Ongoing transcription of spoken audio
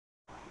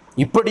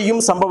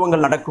இப்படியும்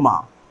சம்பவங்கள் நடக்குமா,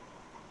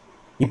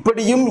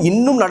 இப்படியும்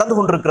இன்னும் நடந்து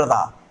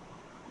கொண்டிருக்கிறதா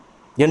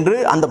என்று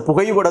அந்த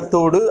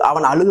புகைப்படத்தோடு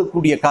அவன்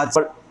அழுகக்கூடிய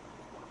காட்சி.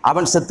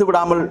 அவன் செத்து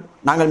விடாமல்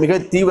நாங்கள் மிக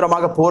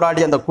தீவிரமாக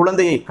போராடி அந்த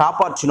குழந்தையை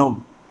காப்பாற்றினோம்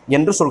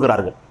என்று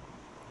சொல்கிறார்கள்.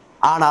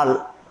 ஆனால்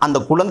அந்த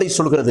குழந்தை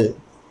சொல்கிறது,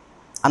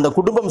 அந்த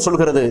குடும்பம்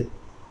சொல்கிறது,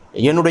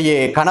 என்னுடைய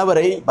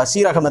கணவரை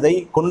பஷீர் அகமதை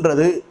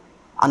கொன்றது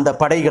அந்த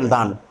படைகள்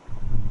தான்,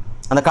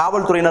 அந்த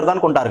காவல்துறையினர்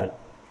தான் கொண்டார்கள்,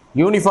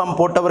 யூனிஃபார்ம்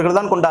போட்டவர்கள்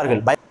தான்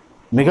கொண்டார்கள்.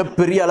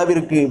 மிகப்பெரிய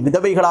அளவிற்கு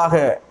விதவைகளாக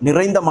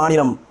நிறைந்த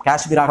மாநிலம்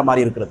காஷ்மீராக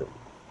மாறி இருக்கிறது.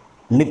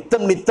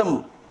 நித்தம் நித்தம்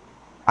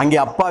அங்கே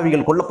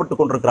அப்பாவிகள் கொல்லப்பட்டு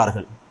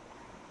கொண்டிருக்கிறார்கள்.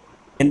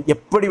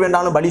 எப்படி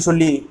வேண்டாலும் பலி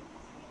சொல்லி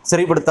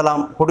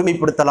சிறைப்படுத்தலாம்,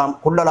 கொடுமைப்படுத்தலாம்,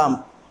 கொல்லலாம்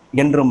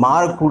என்று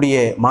மாறக்கூடிய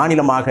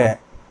மாநிலமாக,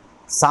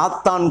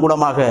 சாத்தான்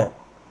குலமாக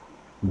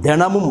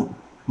தினமும்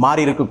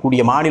மாறி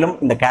இருக்கக்கூடிய மாநிலம்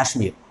இந்த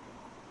காஷ்மீர்.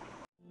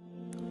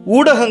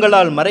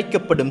 ஊடகங்களால்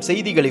மறைக்கப்படும்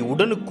செய்திகளை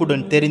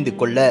உடனுக்குடன் தெரிந்து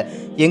கொள்ள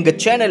எங்கள்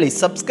சேனலை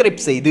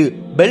சப்ஸ்கிரைப் செய்து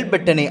பெல்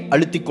பட்டனை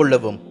அழுத்திக்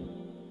கொள்ளவும்.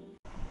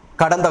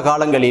 கடந்த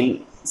காலங்களில்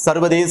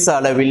சர்வதேச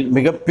அளவில்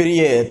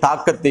மிகப்பெரிய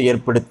தாக்கத்தை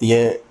ஏற்படுத்திய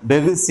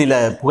வெகு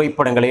சில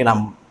புகைப்படங்களை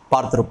நாம்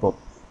பார்த்திருப்போம்.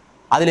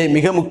 அதிலே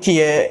மிக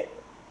முக்கிய,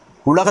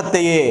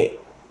 உலகத்தையே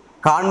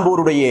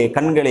காண்போருடைய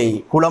கண்களை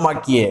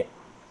குளமாக்கிய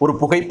ஒரு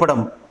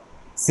புகைப்படம்,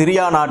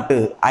 சிரியா நாட்டு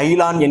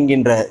ஐலான்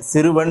என்கின்ற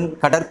சிறுவன்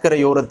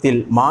கடற்கரையோரத்தில்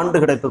மாண்டு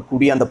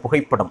கிடக்கக்கூடிய அந்த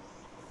புகைப்படம்.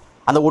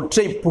 அந்த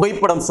ஒற்றை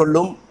புகைப்படம்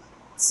சொல்லும்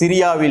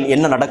சிரியாவில்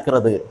என்ன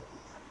நடக்கிறது,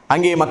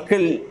 அங்கே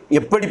மக்கள்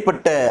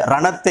எப்படிப்பட்ட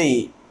ரணத்தை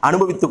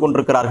அனுபவித்துக்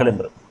கொண்டிருக்கிறார்கள்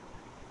என்று.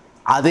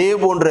 அதே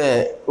போன்ற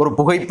ஒரு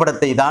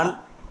புகைப்படத்தை தான்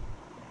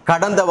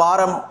கடந்த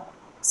வாரம்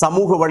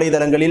சமூக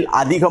வலைதளங்களில்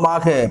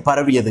அதிகமாக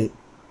பரவியது.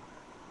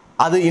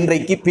 அது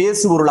இன்றைக்கு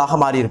பேசுபொருளாக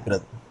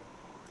மாறியிருக்கிறது.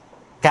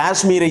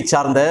 காஷ்மீரை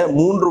சார்ந்த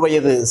 3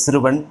 வயது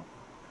சிறுவன்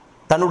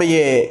தன்னுடைய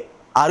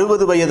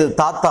 60 வயது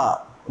தாத்தா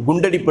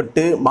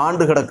குண்டடிப்பட்டு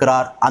மாண்டு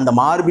கிடக்கிறார், அந்த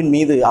மார்பின்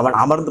மீது அவன்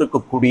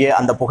அமர்ந்திருக்கக்கூடிய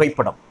அந்த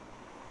புகைப்படம்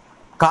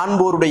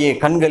காண்போருடைய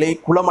கண்களை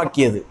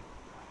குளமாக்கியது.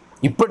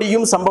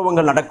 இப்படியும்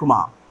சம்பவங்கள் நடக்குமா,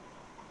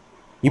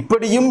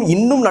 இப்படியும்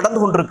இன்னும் நடந்து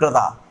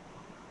கொண்டிருக்கிறதா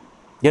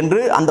என்று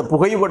அந்த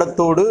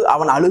புகைப்படத்தோடு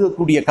அவன்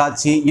அழுகக்கூடிய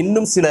காட்சி,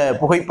 இன்னும் சில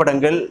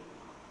புகைப்படங்கள்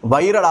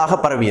வைரலாக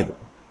பரவியது.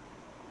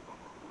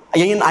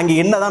 அங்கே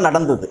என்னதான்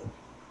நடந்தது,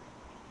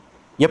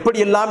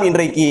 எப்படியெல்லாம்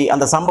இன்றைக்கு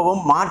அந்த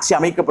சம்பவம் மாற்றி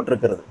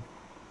அமைக்கப்பட்டிருக்கிறது.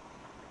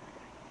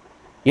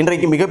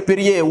 இன்றைக்கு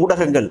மிகப்பெரிய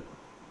ஊடகங்கள்,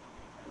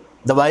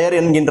 த வயர்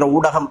என்கின்ற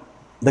ஊடகம்,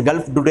 த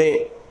கல்ஃப் டுடே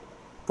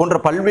போன்ற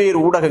பல்வேறு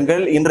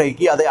ஊடகங்கள்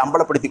இன்றைக்கு அதை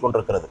அம்பலப்படுத்தி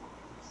கொண்டிருக்கிறது.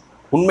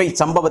 உண்மை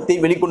சம்பவத்தை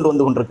வெளிக்கொண்டு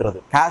வந்து கொண்டிருக்கிறது.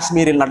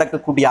 காஷ்மீரில்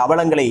நடக்கக்கூடிய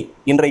அவலங்களை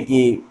இன்றைக்கு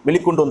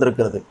வெளிக்கொண்டு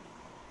வந்திருக்கிறது.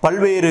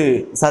 பல்வேறு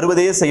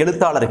சர்வதேச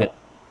எழுத்தாளர்கள்,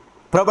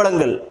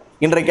 பிரபலங்கள்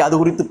இன்றைக்கு அது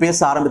குறித்து பேச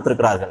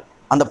ஆரம்பித்திருக்கிறார்கள்.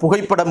 அந்த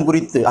புகைப்படம்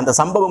குறித்து, அந்த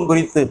சம்பவம்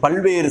குறித்து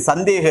பல்வேறு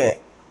சந்தேக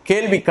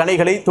கேள்வி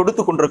கணைகளை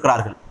தொடுத்து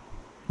கொண்டிருக்கிறார்கள்.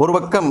 ஒரு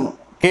பக்கம்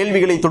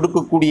கேள்விகளை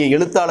தொடுக்கக்கூடிய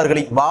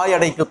எழுத்தாளர்களை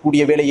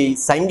வாயடைக்கக்கூடிய வேலையை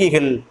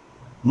சங்கிகள்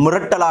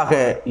மிரட்டலாக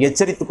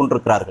எச்சரித்துக்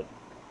கொண்டிருக்கிறார்கள்.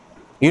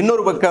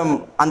 இன்னொரு பக்கம்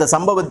அந்த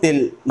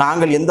சம்பவத்தில்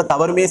நாங்கள் எந்த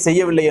தவறுமே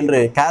செய்யவில்லை என்று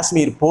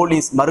காஷ்மீர்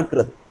போலீஸ்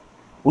மறுக்கிறது.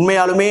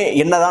 உண்மையாலுமே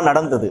என்னதான்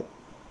நடந்தது?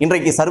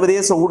 இன்றைக்கு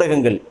சர்வதேச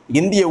ஊடகங்கள்,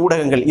 இந்திய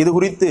ஊடகங்கள் இது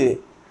குறித்து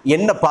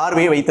என்ன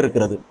பார்வையை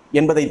வைத்திருக்கிறது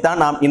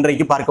என்பதைத்தான் நாம்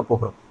இன்றைக்கு பார்க்க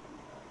போகிறோம்.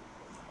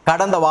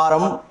 கடந்த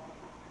வாரம்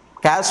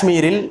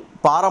காஷ்மீரில்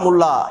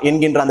பாரமுல்லா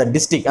என்கின்ற அந்த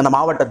டிஸ்ட்ரிக்ட், அந்த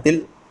மாவட்டத்தில்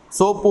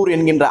சோப்பூர்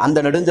என்கின்ற அந்த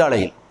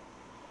நெடுஞ்சாலையில்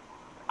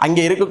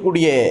அங்கே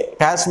இருக்கக்கூடிய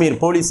காஷ்மீர்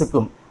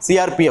போலீஸுக்கும்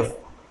சிஆர்பிஎஃப்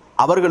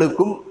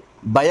அவர்களுக்கும்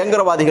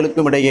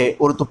பயங்கரவாதிகளுக்கும் இடையே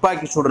ஒரு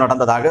துப்பாக்கி சூடு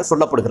நடந்ததாக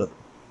சொல்லப்படுகிறது.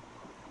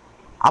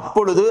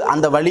 அப்பொழுது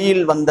அந்த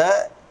வழியில் வந்த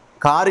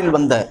காரில்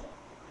வந்த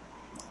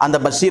அந்த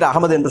பஷீர்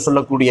அகமது என்று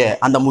சொல்லக்கூடிய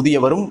அந்த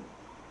முதியவரும்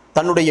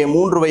தன்னுடைய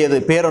 3 வயது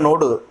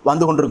பேரனோடு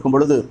வந்து கொண்டிருக்கும்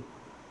பொழுது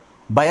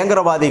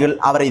பயங்கரவாதிகள்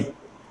அவரை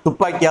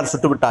துப்பாக்கியால்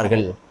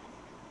சுட்டுவிட்டார்கள்.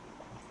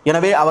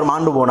 எனவே அவர்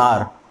மாண்டு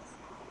போனார்.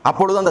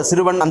 அப்பொழுது அந்த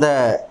சிறுவன்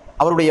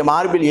அவருடைய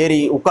மார்பில்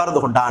ஏறி உட்கார்ந்து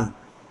கொண்டான்.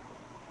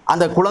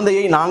 அந்த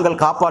குழந்தையை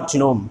நாங்கள்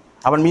காப்பாற்றினோம்,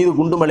 அவன் மீது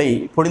குண்டுமலை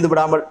பொழிந்து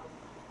விடாமல்,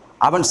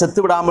 அவன்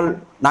செத்து விடாமல்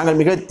நாங்கள்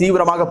மிக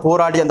தீவிரமாக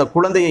போராடி அந்த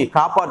குழந்தையை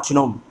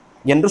காப்பாற்றினோம்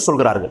என்று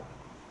சொல்கிறார்கள்.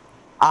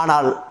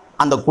 ஆனால்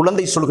அந்த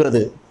குழந்தை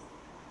சொல்கிறது,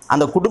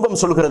 அந்த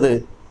குடும்பம் சொல்கிறது,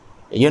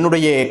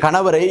 என்னுடைய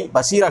கணவரை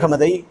பஷீர்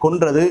அகமதை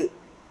கொன்றது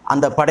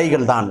அந்த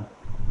படைகள் தான்,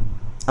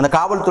 அந்த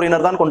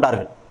காவல்துறையினர் தான்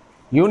கொண்டார்கள்,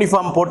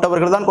 யூனிஃபார்ம்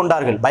போட்டவர்கள் தான்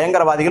கொண்டார்கள்,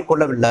 பயங்கரவாதிகள்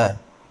கொல்லவில்லை.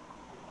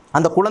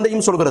 அந்த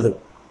குழந்தையும் சொல்கிறது.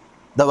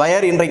 த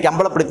வயர் இன்றைக்கு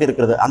அம்பலப்படுத்தி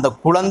இருக்கிறது. அந்த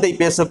குழந்தை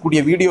பேசக்கூடிய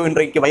வீடியோ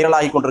இன்றைக்கு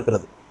வைரலாகி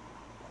கொண்டிருக்கிறது.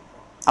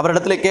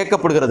 அவரிடத்தில்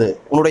கேட்கப்படுகிறது,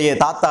 உன்னுடைய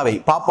தாத்தாவை,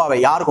 பாப்பாவை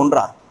யார்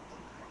கொன்றார்,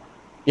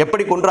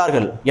 எப்படி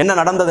கொன்றார்கள், என்ன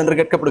நடந்தது என்று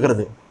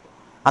கேட்கப்படுகிறது.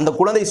 அந்த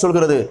குழந்தை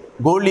சொல்கிறது,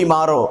 கோலி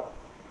மாரோ,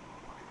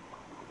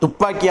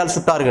 துப்பாக்கியால்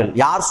சுட்டார்கள்.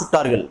 யார்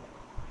சுட்டார்கள்?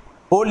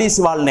 போலீஸ்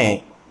வாழ்னே,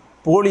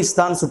 போலீஸ்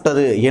தான்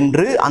சுட்டது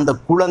என்று அந்த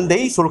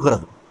குழந்தை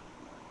சொல்கிறது.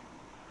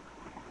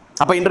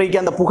 அப்ப இன்றைக்கு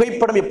அந்த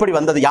புகைப்படம் எப்படி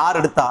வந்தது, யார்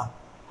எடுத்தா?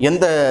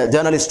 எந்த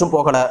ஜேர்னலிஸ்டும்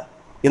போகல,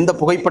 எந்த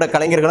புகைப்பட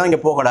கலைஞர்களும் இங்கே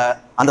போகல,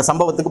 அந்த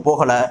சம்பவத்துக்கு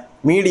போகல,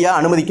 மீடியா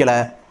அனுமதிக்கல.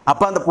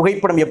 அப்ப அந்த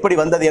புகைப்படம் எப்படி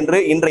வந்தது என்று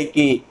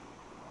இன்றைக்கு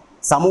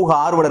சமூக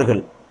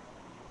ஆர்வலர்கள்,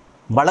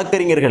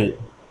 வழக்கறிஞர்கள்,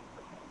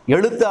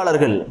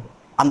 எழுத்தாளர்கள்,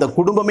 அந்த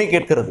குடும்பமே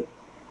கேட்கிறது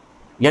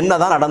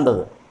என்னதான்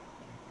நடந்தது.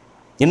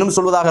 இன்னும்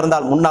சொல்வதாக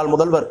இருந்தால் முன்னாள்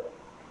முதல்வர்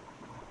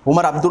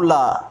உமர் அப்துல்லா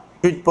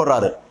ட்வீட்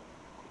போடுறாரு,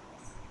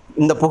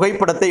 இந்த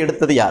புகைப்படத்தை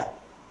எடுத்தது யார்?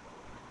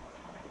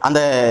 அந்த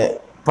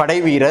படை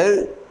வீரர்,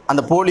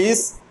 அந்த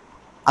போலீஸ்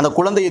அந்த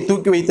குழந்தையை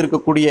தூக்கி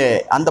வைத்திருக்கக்கூடிய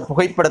அந்த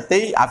புகைப்படத்தை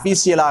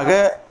அஃபீஷியலாக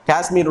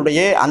காஷ்மீருடைய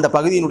அந்த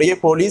பகுதியினுடைய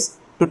போலீஸ்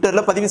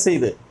ட்விட்டரில் பதிவு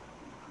செய்து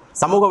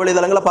சமூக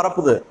வலைதளங்களை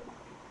பரப்புது.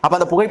 அப்போ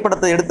அந்த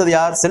புகைப்படத்தை எடுத்தது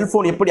யார்?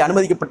 செல்போன் எப்படி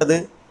அனுமதிக்கப்பட்டது?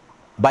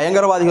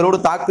 பயங்கரவாதிகளோடு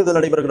தாக்குதல்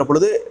நடைபெறுகிற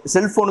பொழுது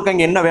செல்போனுக்கு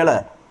அங்கே என்ன வேலை?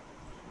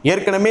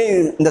 ஏற்கனவே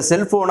இந்த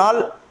செல்போனால்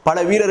பல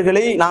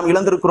வீரர்களை நாம்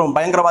இழந்திருக்கிறோம்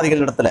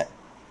பயங்கரவாதிகள் இடத்துல.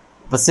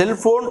 இப்போ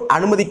செல்போன்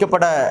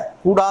அனுமதிக்கப்பட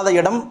கூடாத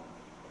இடம்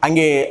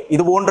அங்கே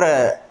இது போன்ற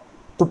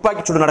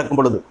துப்பாக்கிச்சூடு நடக்கும்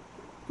பொழுது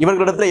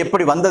இவர்களிடத்தில்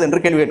எப்படி வந்தது என்று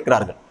கேள்வி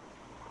கேட்கிறார்கள்.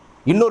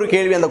 இன்னொரு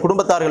கேள்வி அந்த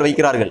குடும்பத்தார்கள்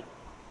வைக்கிறார்கள்.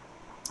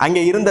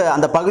 அங்கே இருந்த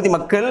அந்த பகுதி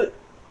மக்கள்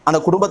அந்த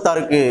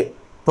குடும்பத்தாருக்கு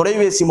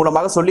தொலைபேசி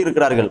மூலமாக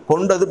சொல்லியிருக்கிறார்கள்,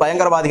 கொண்டது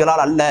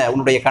பயங்கரவாதிகளால் அல்ல,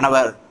 உன்னுடைய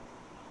கணவர்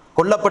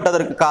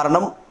கொல்லப்பட்டதற்கு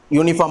காரணம்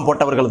யூனிஃபார்ம்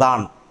போட்டவர்கள்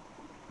தான்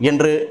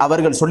என்று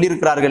அவர்கள்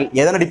சொல்லியிருக்கிறார்கள்.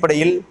 எதன்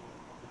அடிப்படையில்?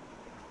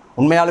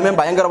 உண்மையாலுமே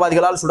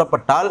பயங்கரவாதிகளால்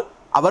சுடப்பட்டால்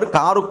அவர்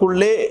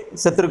காருக்குள்ளே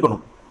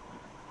செத்திருக்கணும்.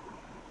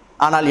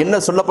 ஆனால் என்ன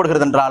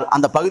சொல்லப்படுகிறது என்றால்,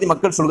 அந்த பகுதி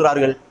மக்கள்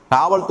சொல்கிறார்கள்,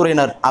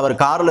 காவல்துறையினர் அவர்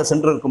காரில்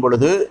சென்றிருக்கும்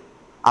பொழுது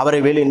அவரை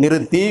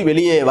நிறுத்தி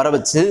வெளியே வர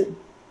வச்சு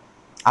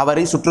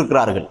அவரை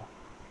சுற்றிருக்கிறார்கள்.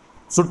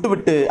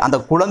 சுட்டுவிட்டு அந்த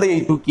குழந்தையை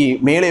தூக்கி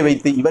மேலே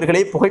வைத்து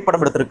இவர்களே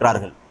புகைப்படம்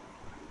எடுத்திருக்கிறார்கள்.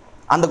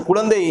 அந்த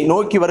குழந்தை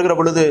நோக்கி வருகிற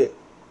பொழுது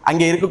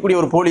அங்கே இருக்கக்கூடிய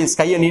ஒரு போலீஸ்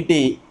கையை நீட்டி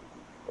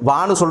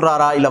வான்னு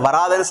சொல்றாரா இல்லை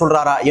வராதன்னு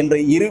சொல்றாரா என்று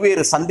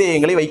இருவேறு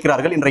சந்தேகங்களை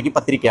வைக்கிறார்கள் இன்றைக்கு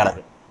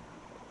பத்திரிகையாளர்கள்.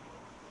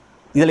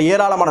 இதில்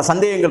ஏராளமான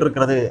சந்தேகங்கள்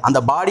இருக்கிறது. அந்த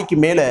பாடிக்கு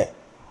மேலே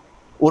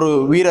ஒரு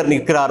வீரர்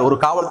நிற்கிறார், ஒரு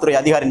காவல்துறை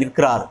அதிகாரி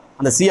நிற்கிறார்,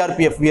 அந்த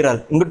சிஆர்பிஎஃப் வீரர்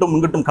இங்கிட்டும்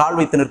இங்கிட்டும் கால்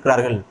வைத்து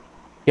நிற்கிறார்கள்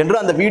என்று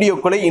அந்த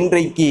வீடியோக்களை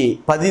இன்றைக்கு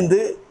பதிந்து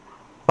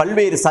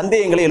பல்வேறு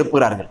சந்தேகங்களை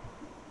எழுப்புகிறார்கள்.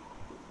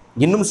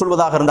 இன்னும்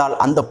சொல்வதாக இருந்தால்,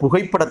 அந்த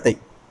புகைப்படத்தை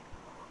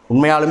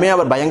உண்மையாலுமே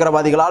அவர்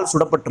பயங்கரவாதிகளால்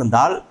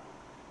சுடப்பட்டிருந்தால்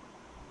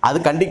அது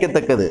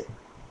கண்டிக்கத்தக்கது,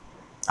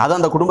 அது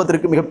அந்த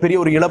குடும்பத்திற்கு மிகப்பெரிய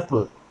ஒரு இழப்பு.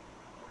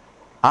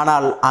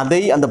 ஆனால்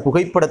அந்த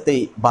புகைப்படத்தை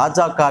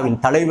பாஜகவின்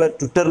தலைவர்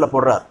ட்விட்டரில்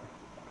போடுறார்,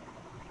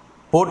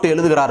 போட்டு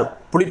எழுதுகிறார்,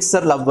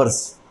 புலிட்சர்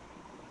லவ்வர்ஸ்.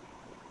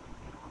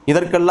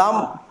 இதற்கெல்லாம்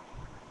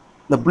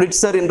இந்த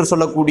புலிட்சர் என்று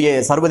சொல்லக்கூடிய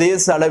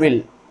சர்வதேச அளவில்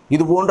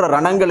இது போன்ற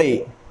ரணங்களை,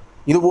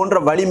 இது போன்ற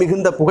வலி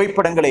மிகுந்த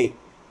புகைப்படங்களை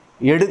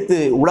எடுத்து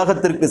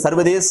உலகத்திற்கு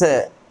சர்வதேச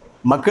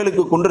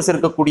மக்களுக்கு கொண்டு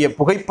சேர்க்கக்கூடிய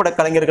புகைப்பட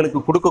கலைஞர்களுக்கு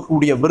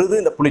கொடுக்கக்கூடிய விருது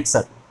இந்த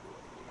புலிட்சர்.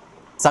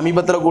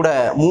 சமீபத்தில் கூட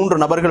 3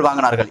 நபர்கள்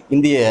வாங்கினார்கள்,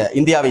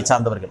 இந்தியாவை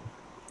சார்ந்தவர்கள்.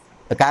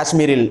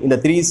 காஷ்மீரில் இந்த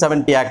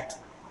 370 ஆக்ட்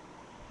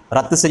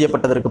ரத்து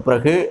செய்யப்பட்டதற்கு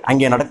பிறகு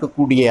அங்கே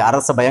நடக்கக்கூடிய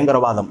அரச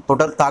பயங்கரவாதம்,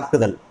 தொடர்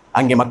தாக்குதல்,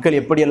 அங்கே மக்கள்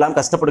எப்படியெல்லாம்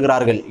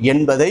கஷ்டப்படுகிறார்கள்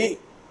என்பதை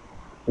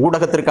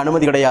ஊடகத்திற்கு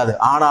அனுமதி கிடையாது.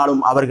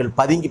 ஆனாலும் அவர்கள்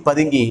பதுங்கி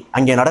பதுங்கி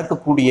அங்கே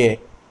நடக்கக்கூடிய,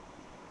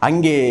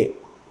 அங்கே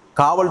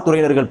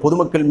காவல்துறையினர்கள்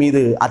பொதுமக்கள்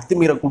மீது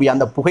அத்துமீறக்கூடிய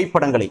அந்த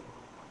புகைப்படங்களை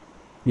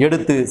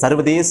எடுத்து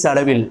சர்வதேச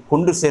அளவில்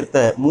கொண்டு சேர்த்த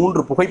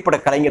 3 புகைப்பட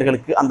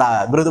கலைஞர்களுக்கு அந்த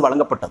விருது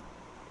வழங்கப்பட்டது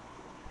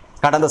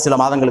கடந்த சில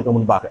மாதங்களுக்கு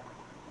முன்பாக.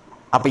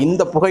 அப்ப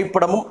இந்த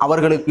புகைப்படமும்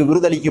அவர்களுக்கு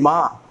விருதளிக்குமா?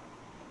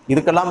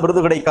 இதுக்கெல்லாம்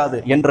விருது கிடைக்காது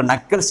என்று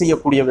நக்கல்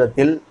செய்யக்கூடிய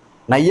விதத்தில்,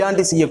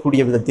 நையாண்டி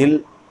செய்யக்கூடிய விதத்தில்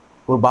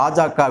ஒரு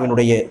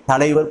பாஜகவினுடைய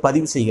தலைவர்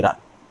பதிவு செய்கிறார்.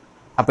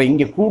 அப்ப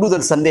இங்கே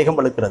கூடுதல் சந்தேகம்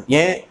வலுக்கிறது.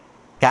 ஏன்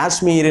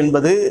காஷ்மீர்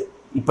என்பது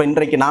இப்ப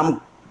இன்றைக்கு நாம்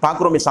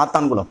பார்க்கிறோமே,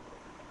 சாத்தான்குளம்,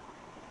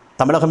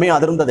 தமிழகமே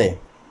அதிர்ந்ததே.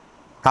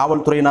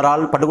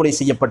 காவல்துறையினரால் படுகொலை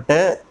செய்யப்பட்ட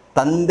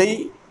தந்தை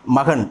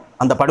மகன்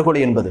அந்த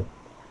படுகொலை என்பது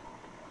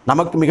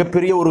நமக்கு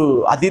மிகப்பெரிய ஒரு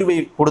அதிர்வை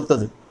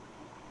கொடுத்தது.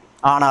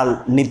 ஆனால்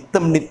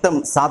நித்தம் நித்தம்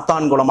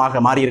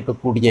சாத்தான்குளமாக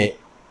மாறியிருக்கக்கூடிய,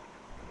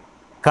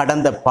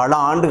 கடந்த பல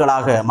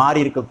ஆண்டுகளாக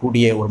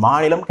மாறியிருக்கக்கூடிய ஒரு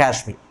மாநிலம்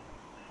காஷ்மீர்.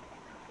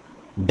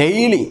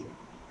 டெய்லி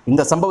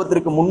இந்த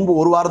சம்பவத்திற்கு முன்பு,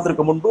 ஒரு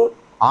வாரத்திற்கு முன்பு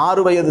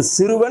 6 வயது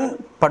சிறுவன்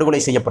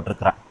படுகொலை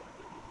செய்யப்பட்டிருக்கிறான்.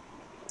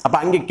 அப்ப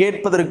அங்கே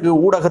கேட்பதற்கு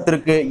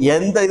ஊடகத்திற்கு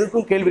எந்த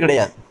இதுக்கும் கேள்வி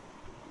கிடையாது,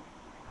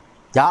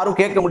 யாரும்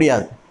கேட்க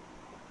முடியாது.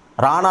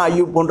 ராணா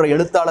ஐயூப் போன்ற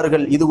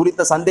எழுத்தாளர்கள் இது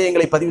குறித்த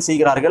சந்தேகங்களை பதிவு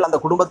செய்கிறார்கள், அந்த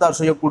குடும்பத்தார்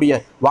செய்யக்கூடிய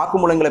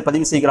வாக்குமூலங்களை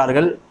பதிவு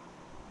செய்கிறார்கள்.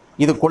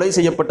 இது கொலை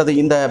செய்யப்பட்டது,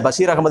 இந்த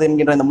பஷீர் அகமது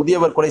என்கின்ற இந்த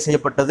முதியவர் கொலை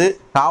செய்யப்பட்டது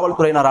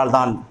காவல்துறையினரால்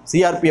தான்,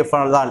 சிஆர்பிஎஃப்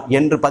தான்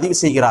என்று பதிவு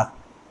செய்கிறார்.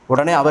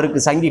 உடனே அவருக்கு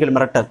சங்கிகள்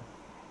மிரட்டல்,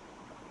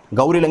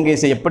 கௌரி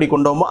லங்கேஷை எப்படி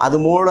கொண்டோமோ அது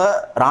மூல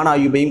ராணா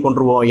ஐயூபையும்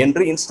கொன்றுவோம்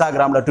என்று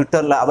இன்ஸ்டாகிராமில்,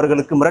 ட்விட்டரில்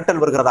அவர்களுக்கு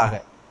மிரட்டல்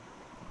வருகிறதாக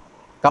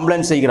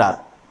கம்ப்ளைண்ட் செய்கிறார்.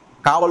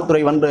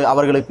 காவல்துறை வந்து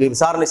அவர்களுக்கு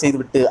விசாரணை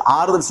செய்துவிட்டு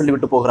ஆறுதல்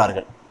சொல்லிவிட்டு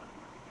போகிறார்கள்.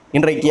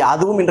 இன்றைக்கு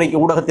அதுவும்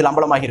ஊடகத்தில்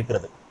அம்பலமாகி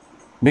இருக்கிறது.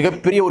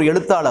 மிகப்பெரிய ஒரு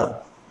எழுத்தாளர்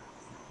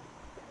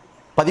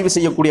பதிவு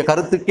செய்யக்கூடிய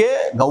கருத்துக்கே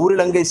கௌரி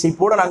லங்கேஷை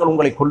போல நாங்கள்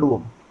உங்களை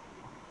கொல்லுவோம்.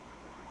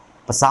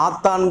 இப்போ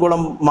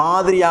சாத்தான்குளம்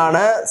மாதிரியான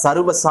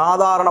சர்வ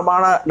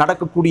சாதாரணமான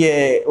நடக்கக்கூடிய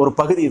ஒரு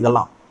பகுதி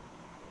இதெல்லாம்.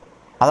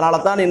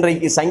 அதனால தான்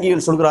இன்றைக்கு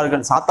சங்கிகள்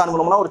சொல்கிறார்கள்,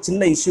 சாத்தான்குளம்னா ஒரு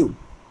சின்ன இஷ்யூ,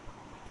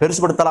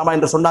 பெருசுபடுத்தலாமா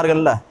என்று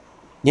சொன்னார்கள்ல.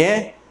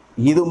 ஏன்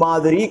இது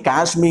மாதிரி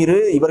காஷ்மீர்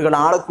இவர்கள்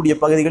ஆளக்கூடிய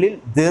பகுதிகளில்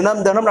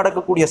தினம் தினம்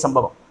நடக்கக்கூடிய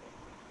சம்பவம்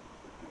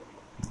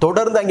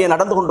தொடர்ந்து அங்கே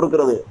நடந்து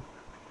கொண்டிருக்கிறது.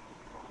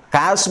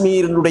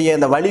 காஷ்மீரினுடைய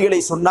இந்த வழிகளை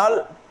சொன்னால்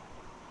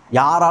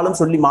யாராலும்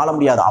சொல்லி மாள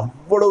முடியாது.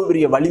 அவ்வளவு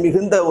பெரிய வலி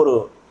மிகுந்த ஒரு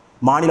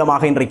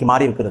மாநிலமாக இன்றைக்கு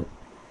மாறி இருக்கிறது.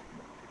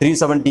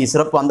 370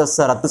 சிறப்பு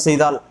அந்தஸ்தை ரத்து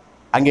செய்தால்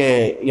அங்கே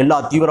எல்லா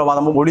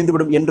தீவிரவாதமும்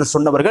ஒழிந்துவிடும் என்று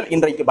சொன்னவர்கள்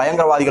இன்றைக்கு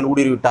பயங்கரவாதிகள்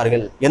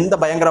ஊடுருவிட்டார்கள். எந்த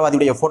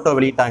பயங்கரவாதியுடைய போட்டோ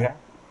வெளியிட்டாங்க?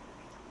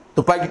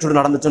 துப்பாக்கிச்சூடு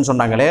நடந்துச்சுன்னு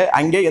சொன்னாங்களே,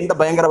 அங்கே எந்த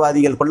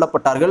பயங்கரவாதிகள்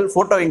கொல்லப்பட்டார்கள்?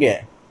 போட்டோ எங்கே?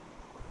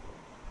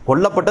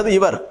 கொல்லப்பட்டது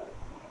இவர்,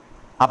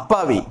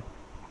 அப்பாவி,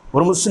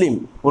 ஒரு முஸ்லீம்,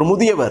 ஒரு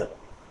முதியவர்,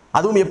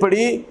 அதுவும் எப்படி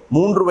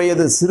 3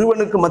 வயது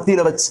சிறுவனுக்கு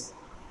மத்தியில் வச்சு.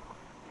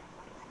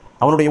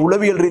 அவனுடைய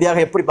உளவியல்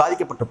ரீதியாக எப்படி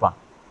பாதிக்கப்பட்டிருப்பான்?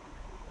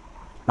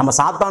 நம்ம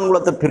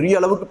சாத்தான்குளத்தை பெரிய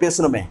அளவுக்கு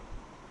பேசணுமே,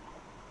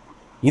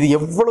 இது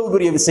எவ்வளவு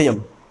பெரிய விஷயம்.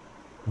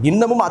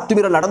 இன்னமும்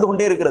அத்துமீறல் நடந்து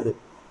கொண்டே இருக்கிறது.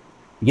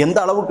 எந்த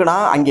அளவுக்குனா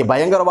அங்கே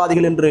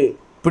பயங்கரவாதிகள் என்று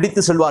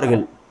பிடித்து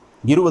செல்வார்கள்,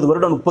 20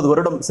 வருடம் 30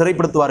 வருடம்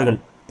சிறைப்படுத்துவார்கள்,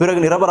 பிறகு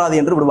நிரபராதி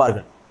என்று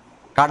விடுவார்கள்.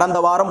 கடந்த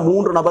வாரம்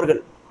 3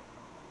 நபர்கள்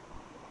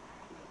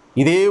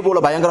இதே போல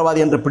பயங்கரவாதி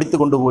என்று பிடித்து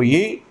கொண்டு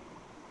போய்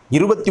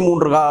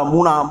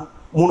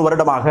 23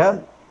 வருடமாக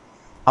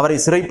அவரை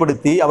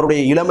சிறைப்படுத்தி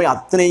அவருடைய இளமை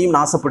அத்தனையும்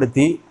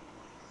நாசப்படுத்தி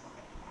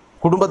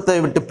குடும்பத்தை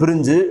விட்டு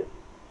பிரிஞ்சு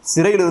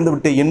சிறையிலிருந்து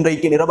விட்டு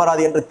இன்றைக்கு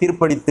நிரபராதி என்று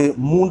தீர்ப்பளித்து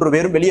 3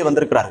 பேரும் வெளியே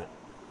வந்திருக்கிறார்கள்.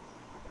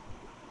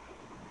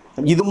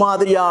 இது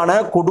மாதிரியான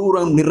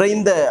கொடூரம்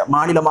நிறைந்த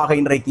மாநிலமாக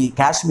இன்றைக்கு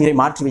காஷ்மீரை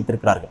மாற்றி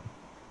வைத்திருக்கிறார்கள்.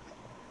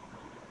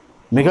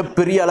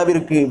 மிகப்பெரிய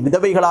அளவிற்கு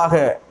விதவைகளாக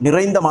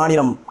நிறைந்த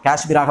மாநிலம்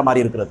காஷ்மீராக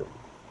மாறி இருக்கிறது.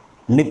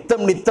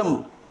 நித்தம் நித்தம்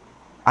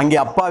அங்கே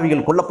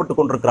அப்பாவிகள் கொல்லப்பட்டு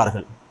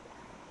கொண்டிருக்கிறார்கள்.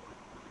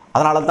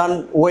 அதனால தான்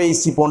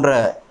OIC போன்ற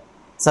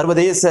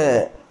சர்வதேச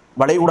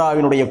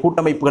வளைகுடாவினுடைய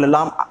கூட்டமைப்புகள்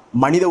எல்லாம்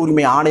மனித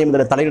உரிமை ஆணையம்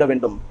இதில் தலையிட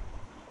வேண்டும்,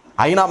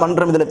 ஐநா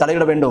மன்றம் இதில்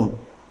தலையிட வேண்டும்,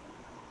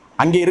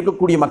 அங்கே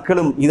இருக்கக்கூடிய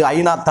மக்களும் இது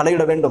ஐநா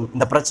தலையிட வேண்டும்.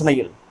 இந்த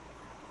பிரச்சனையில்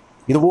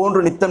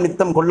இதுபோன்று நித்தம்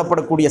நித்தம்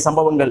கொல்லப்படக்கூடிய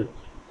சம்பவங்கள்,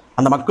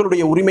 அந்த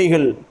மக்களுடைய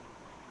உரிமைகள்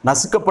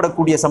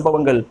நசுக்கப்படக்கூடிய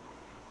சம்பவங்கள்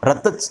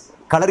இரத்த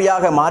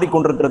களரியாக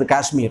மாறிக்கொண்டிருக்கிறது.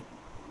 காஷ்மீர்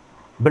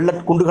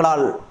பெல்லட்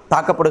குண்டுகளால்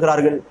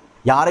தாக்கப்படுகிறார்கள்.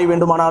 யாரை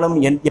வேண்டுமானாலும்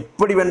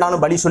எப்படி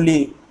வேண்டாலும் பலி சொல்லி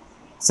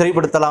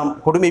சிறைப்படுத்தலாம்,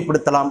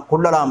 கொடுமைப்படுத்தலாம்,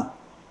 கொள்ளலாம்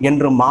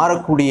என்று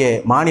மாறக்கூடிய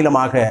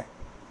மாநிலமாக,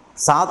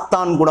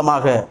 சாத்தான்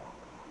குலமாக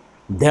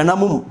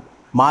தினமும்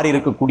மாறி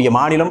இருக்கக்கூடிய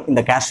மாநிலம்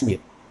இந்த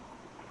காஷ்மீர்.